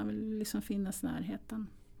 Han vill liksom finnas i närheten.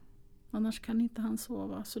 Annars kan inte han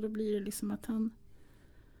sova, så då blir det liksom att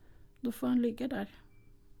då får han ligga där.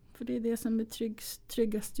 För det är det som är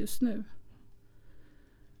tryggast just nu.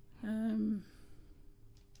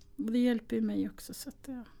 Och det hjälper ju mig också. Så att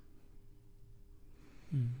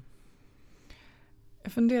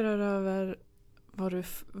Jag funderar över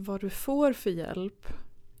vad du får för hjälp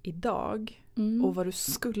idag och vad du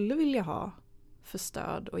skulle vilja ha för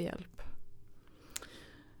stöd och hjälp.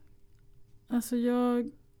 Alltså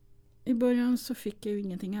i början så fick jag ju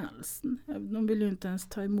ingenting alls. De ville ju inte ens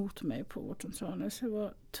ta emot mig på vårdcentralen, så jag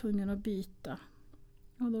var tvungen att byta.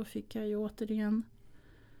 Och då fick jag ju återigen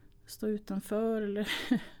stå utanför eller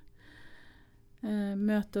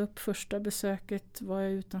möta upp. Första besöket var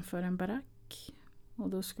jag utanför en barack. Och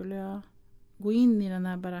då skulle jag gå in i den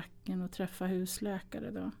här baracken och träffa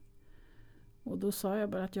husläkare då. Och då sa jag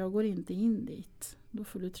bara att jag går inte in dit. Då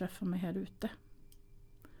får du träffa mig här ute.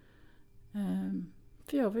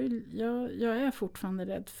 För jag är fortfarande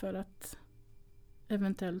rädd för att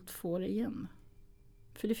eventuellt få det igen.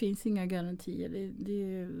 För det finns inga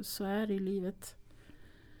garantier. Så är det i livet.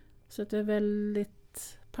 Så att jag är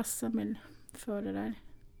väldigt passar mig för det där.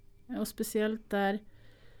 Och speciellt där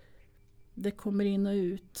det kommer in och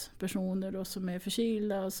ut personer då som är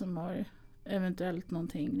förkylda och som har eventuellt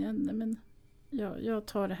någonting. Men jag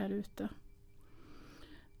tar det här ute.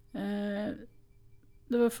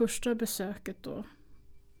 Det var första besöket då.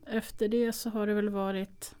 Efter det så har det väl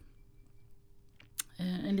varit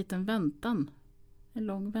en liten väntan. En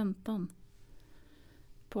lång väntan.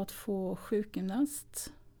 På att få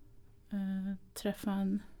sjukgymnast. Träffa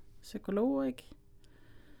en psykolog.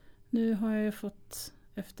 Nu har jag fått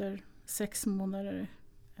efter 6 månader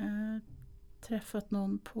träffat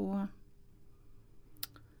någon på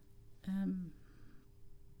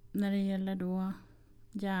när det gäller då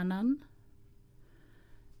hjärnan.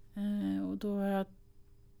 Och då har jag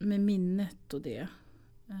med minnet och det.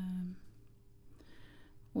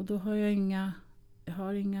 Och då har jag inga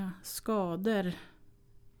skador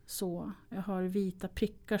så. Jag har vita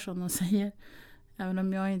prickar som de säger. Även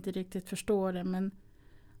om jag inte riktigt förstår det. Men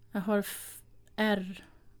jag har ärr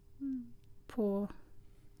på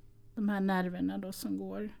de här nerverna då som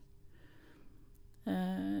går.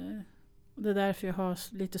 Och det är därför jag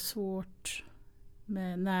har lite svårt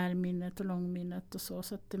med närminnet och långminnet och så.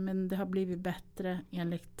 Men det har blivit bättre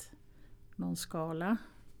enligt någon skala.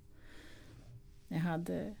 Jag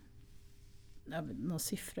hade några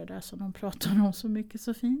siffror där som de pratar om så mycket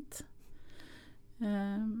så fint.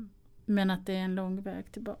 Men att det är en lång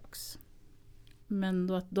väg tillbaks. Men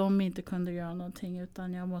då att de inte kunde göra någonting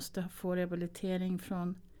utan jag måste få rehabilitering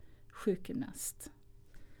från sjukgymnast.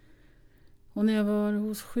 Och när jag var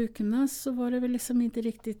hos sjukgymnast så var det väl liksom inte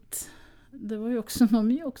riktigt... Det var ju också,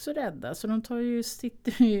 de är ju också rädda. Så de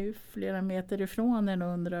sitter ju flera meter ifrån en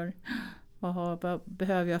och undrar vad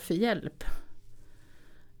behöver jag för hjälp?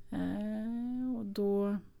 Och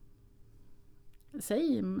då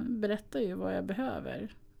berättar ju vad jag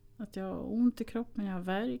behöver. Att jag har ont i kroppen, jag har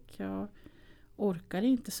värk, jag orkar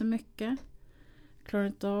inte så mycket. Klarar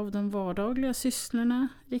inte av de vardagliga sysslorna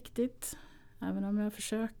riktigt. Även om jag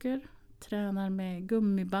försöker. Tränar med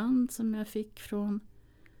gummiband som jag fick från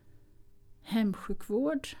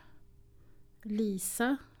hemsjukvård.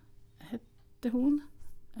 Lisa hette hon.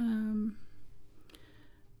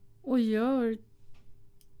 Och gör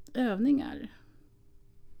övningar.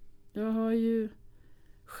 Jag har ju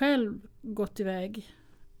själv gått iväg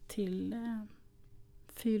till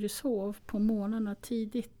Fyrishov på morgnarna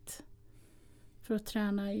tidigt för att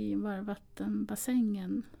träna i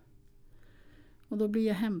varmvattenbassängen. Och då blir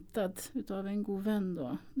jag hämtad utav en god vän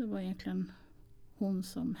då. Det var egentligen hon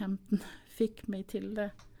som fick mig till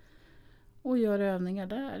det. Och gör övningar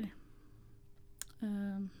där.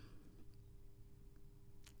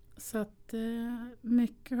 Så att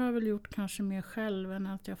mycket har jag väl gjort kanske mer själv än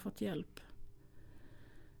att jag fått hjälp.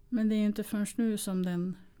 Men det är inte förrän nu som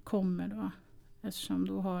den kommer då. Eftersom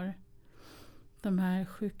då har de här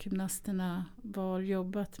sjukgymnasterna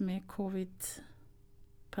jobbat med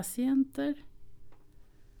covid-patienter.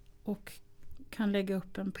 Och kan lägga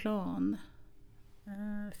upp en plan.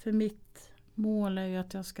 För mitt mål är ju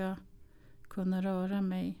att jag ska kunna röra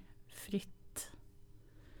mig fritt.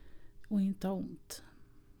 Och inte ha ont.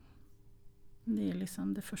 Det är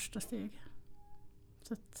liksom det första steget.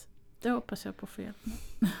 Så att det hoppas jag på för hjälp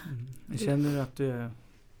med. Känner du att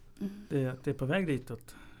det är på väg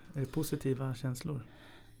ditåt? Är det positiva känslor?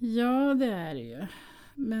 Ja, det är det ju.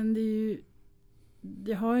 Men det är ju...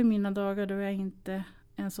 Jag har ju mina dagar då jag inte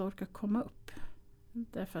ens orkar komma upp.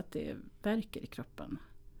 Därför att det värker i kroppen.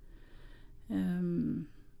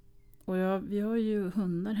 Och vi har ju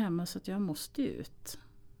hundar hemma så att jag måste ju ut.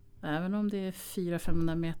 Även om det är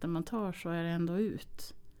 400-500 meter man tar så är det ändå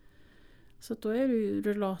ut. Så då är det ju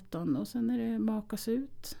rullatorn och sen är det makas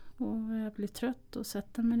ut. Och jag blir trött och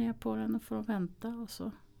sätter mig ner på den och får vänta. Och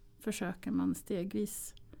så försöker man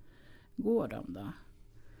stegvis gå dem då.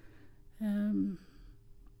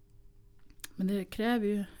 Men det kräver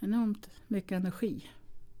ju enormt mycket energi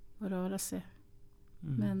att röra sig.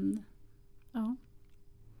 Men ja,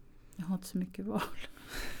 jag har inte så mycket val.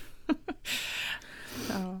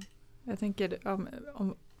 Ja, jag tänker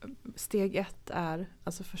om steg 1 är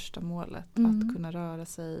alltså första målet. Att kunna röra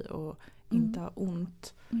sig och inte ha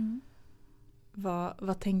ont.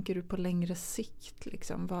 Vad tänker du på längre sikt?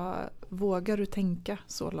 Liksom? Vågar du tänka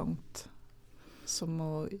så långt som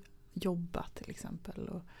att jobba till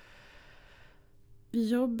exempel?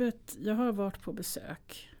 Jobbet, jag har varit på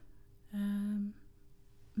besök.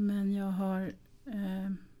 Men jag har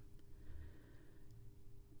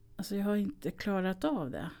jag har inte klarat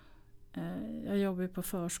av det. Jag jobbar på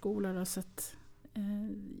förskola så att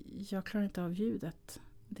jag klarar inte av ljudet.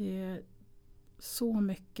 Det är så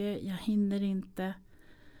mycket, jag hinner inte.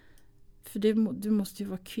 För du måste ju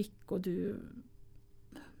vara kvick och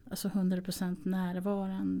 100%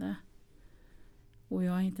 närvarande. Och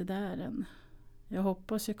jag är inte där än. Jag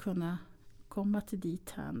hoppas jag kunna komma till dit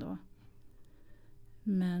här då.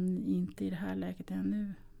 Men inte i det här läget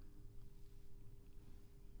ännu.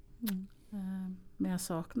 Men jag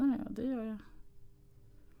saknar det, det gör jag.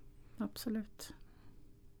 Absolut.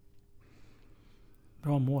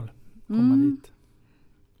 Bra mål. Komma dit.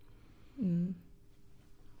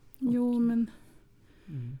 Jo, men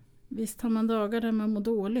visst har man dagar där man mår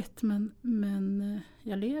dåligt, men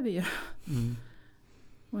jag lever ju.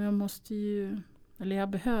 Och jag måste ju, eller jag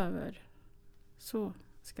behöver, så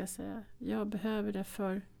ska jag säga, jag behöver det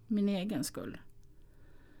för min egen skull.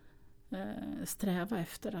 Sträva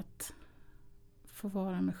efter att få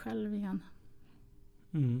vara mig själv igen.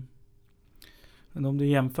 Men om du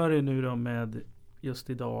jämför det nu då med just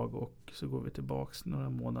idag och så går vi tillbaks några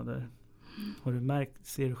månader. Har du märkt,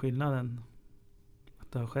 ser du skillnaden?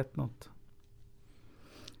 Att det har skett något?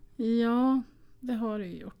 Ja, det har det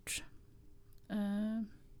gjort.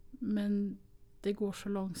 Men det går så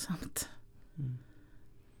långsamt.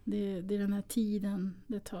 Det är den här tiden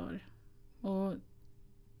det tar. Och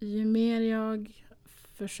ju mer jag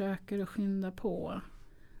försöker att skynda på,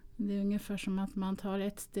 det är ungefär som att man tar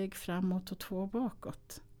ett steg framåt och 2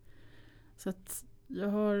 bakåt. Så att jag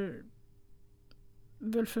har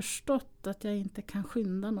väl förstått att jag inte kan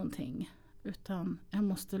skynda någonting, utan jag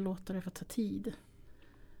måste låta det få ta tid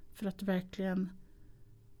för att verkligen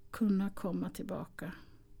kunna komma tillbaka.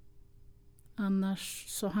 Annars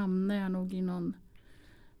så hamnar jag nog i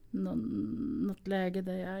något läge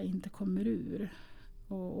där jag inte kommer ur.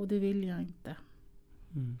 Och det vill jag inte.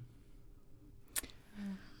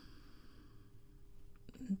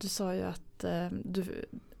 Du sa ju att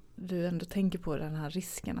du ändå tänker på den här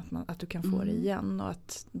risken att du kan få det igen, och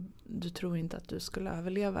att du tror inte att du skulle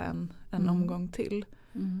överleva en omgång till.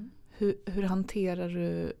 Hur hanterar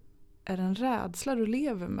du, är det en rädsla du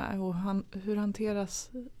lever med, och hur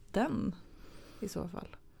hanteras den i så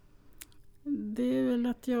fall? Det är väl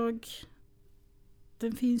att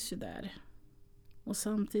den finns ju där. Och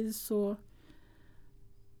samtidigt så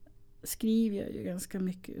skriver jag ju ganska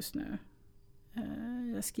mycket just nu.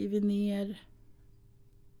 Jag skriver ner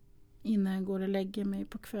innan jag går och lägger mig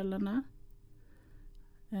på kvällarna.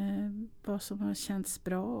 Vad som har känts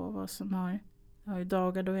bra och vad som har... Jag har ju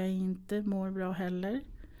dagar då jag inte mår bra heller.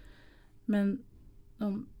 Men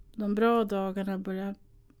de bra dagarna börjar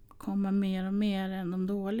komma mer och mer än de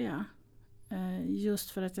dåliga. Just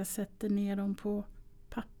för att jag sätter ner dem på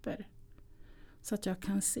papper. Så att jag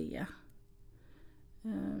kan se.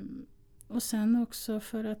 Och sen också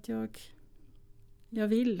för att jag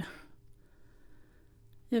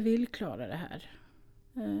vill klara det här.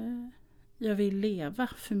 Jag vill leva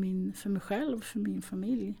för mig själv, för min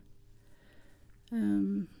familj.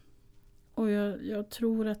 Och jag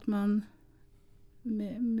tror att man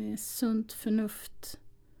med sunt förnuft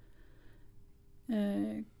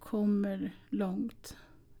kommer långt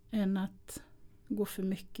än att gå för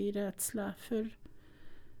mycket i rädsla. För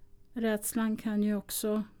rädslan kan ju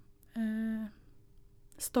också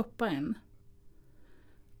stoppa en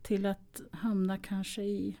till att hamna kanske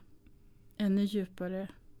i ännu djupare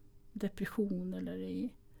depression eller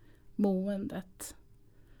i måendet.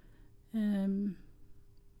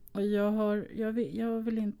 Och jag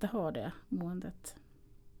vill inte ha det måendet.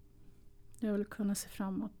 Jag vill kunna se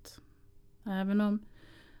framåt. Även om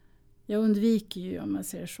jag undviker ju, om man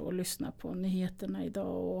säger så, att lyssna på nyheterna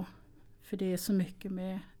idag. För det är så mycket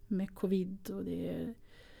med covid. Och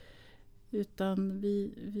utan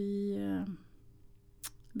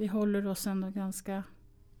vi håller oss ändå ganska...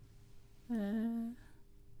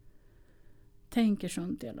 tänker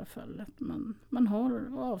sånt i alla fall. Att man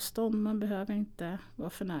har avstånd, man behöver inte vara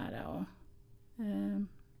för nära. Och,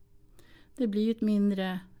 det blir ett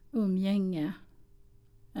mindre umgänge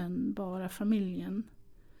än bara familjen.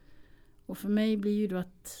 Och för mig blir ju då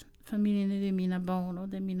att familjen är mina barn och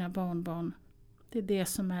det är mina barnbarn. Det är det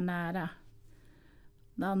som är nära.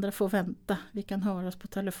 Det andra får vänta. Vi kan höra oss på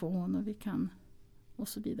telefon och vi kan och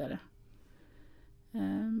så vidare.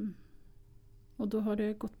 Och då har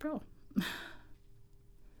det gått bra.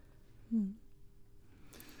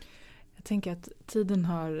 Jag tänker att tiden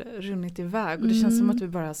har runnit iväg och det känns som att vi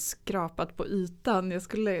bara har skrapat på ytan. Jag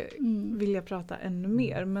skulle vilja prata ännu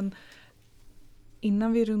mer, men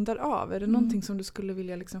innan vi rundar av, är det någonting som du skulle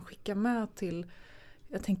vilja liksom skicka med till,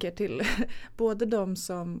 jag tänker till både de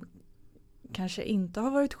som kanske inte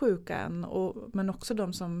har varit sjuka än, men också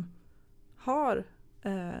de som har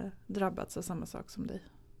drabbats av samma sak som dig?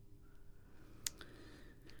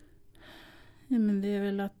 Ja, men det är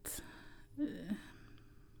väl att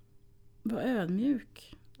vara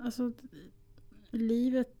ödmjuk. Alltså,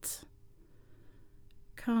 livet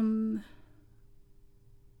kan...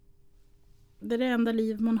 Det är det enda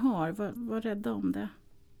liv man har. Var rädda om det.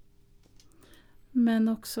 Men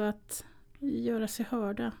också att göra sig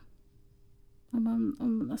hörda.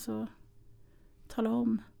 Alltså, tala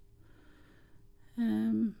om.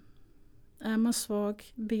 Är man svag,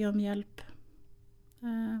 be om hjälp.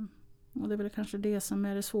 Och det är väl kanske det som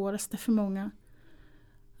är det svåraste för många.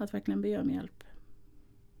 Att verkligen be om hjälp.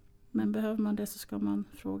 Men behöver man det så ska man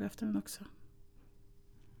fråga efter den också.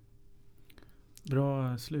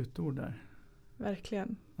 Bra slutord där.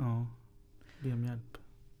 Verkligen. Ja, be om hjälp.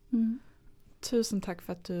 Tusen tack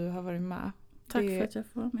för att du har varit med. Tack för att jag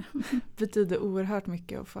får vara med. Det betyder oerhört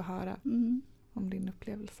mycket att få höra om din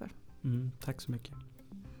upplevelse. Tack så mycket.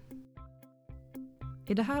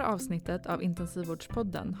 I det här avsnittet av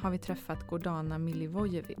Intensivvårdspodden har vi träffat Gordana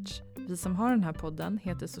Milivojevic. Vi som har den här podden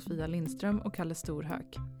heter Sofia Lindström och Kalle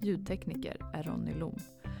Storhök. Ljudtekniker är Ronny Lom.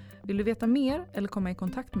 Vill du veta mer eller komma i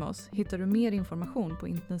kontakt med oss hittar du mer information på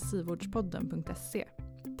intensivvårdspodden.se.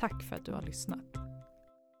 Tack för att du har lyssnat.